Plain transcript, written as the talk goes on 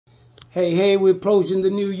Hey, we're approaching the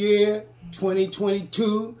new year,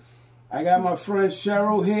 2022. I got my friend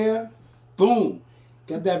Cheryl here. Boom.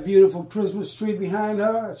 Got that beautiful Christmas tree behind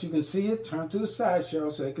her. As you can see it. Turn to the side,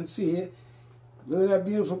 Cheryl, so you can see it. Look at that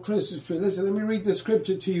beautiful Christmas tree. Listen, let me read the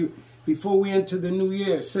scripture to you before we enter the new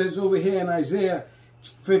year. It says over here in Isaiah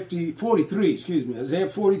 43, Isaiah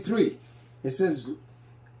 43. It says,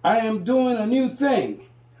 I am doing a new thing.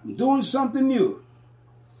 I'm doing something new.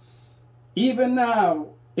 Even now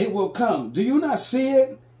it will come. Do you not see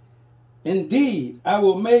it? Indeed, I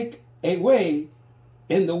will make a way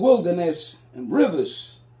in the wilderness and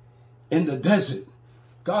rivers in the desert.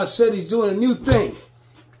 God said he's doing a new thing.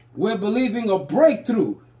 We're believing a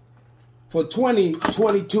breakthrough for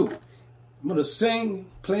 2022. I'm going to sing,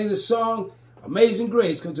 play the song, Amazing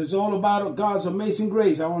Grace, because it's all about God's amazing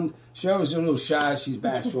grace. Cheryl's a little shy, she's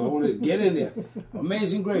bashful. I want to get in there.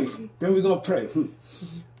 Amazing grace. Then we're going to pray.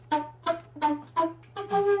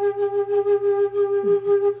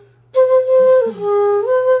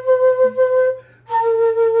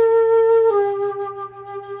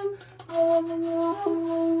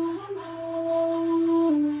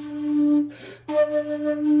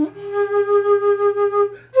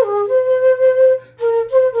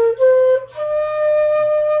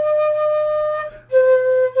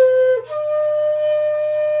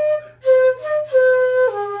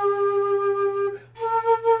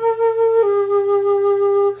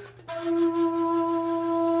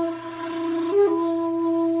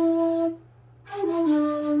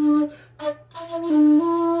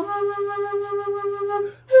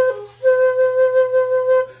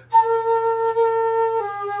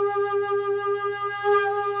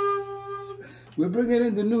 We're bringing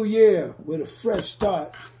in the new year with a fresh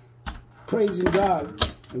start, praising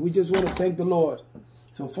God, and we just want to thank the Lord.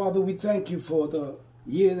 So, Father, we thank you for the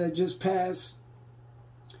year that just passed,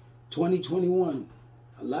 2021.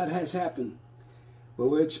 A lot has happened, but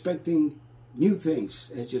we're expecting new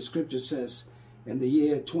things, as your scripture says, in the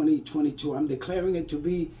year 2022. I'm declaring it to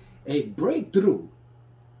be a breakthrough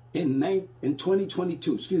in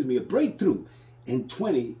 2022, a breakthrough in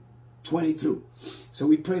 2022. So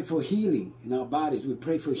we pray for healing in our bodies. We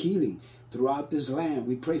pray for healing throughout this land.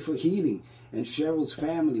 We pray for healing in Cheryl's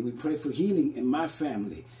family. We pray for healing in my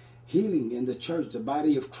family. Healing in the church, the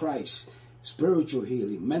body of Christ. Spiritual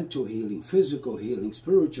healing, mental healing, physical healing,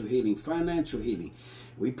 spiritual healing, financial healing.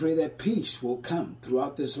 We pray that peace will come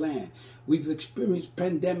throughout this land. We've experienced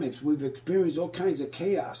pandemics. We've experienced all kinds of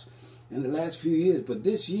chaos in the last few years. But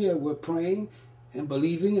this year we're praying and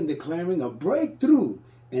believing and declaring a breakthrough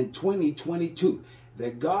in 2022,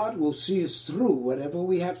 that God will see us through whatever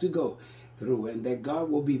we have to go through, and that God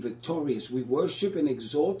will be victorious. We worship and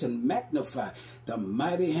exalt and magnify the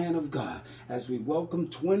mighty hand of God as we welcome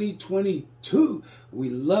 2022. We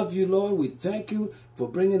love you, Lord. We thank you for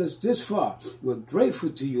bringing us this far. We're grateful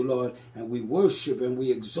to you, Lord, and we worship and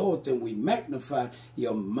we exalt and we magnify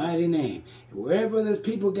your mighty name. Wherever there's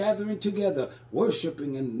people gathering together,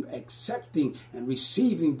 worshiping and accepting and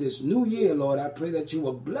receiving this new year, Lord, I pray that you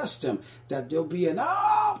will bless them, that there'll be an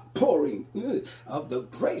outpouring of the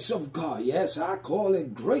grace of God. Yes, I call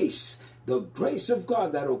it grace. The grace of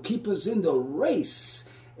God that will keep us in the race.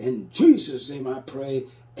 In Jesus' name I pray.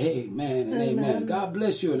 Amen and amen. God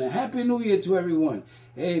bless you and a happy new year to everyone.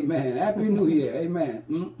 Amen. Happy new year.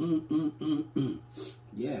 Amen.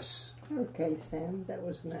 Yes. Okay, Sam. That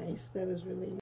was nice. That was really nice.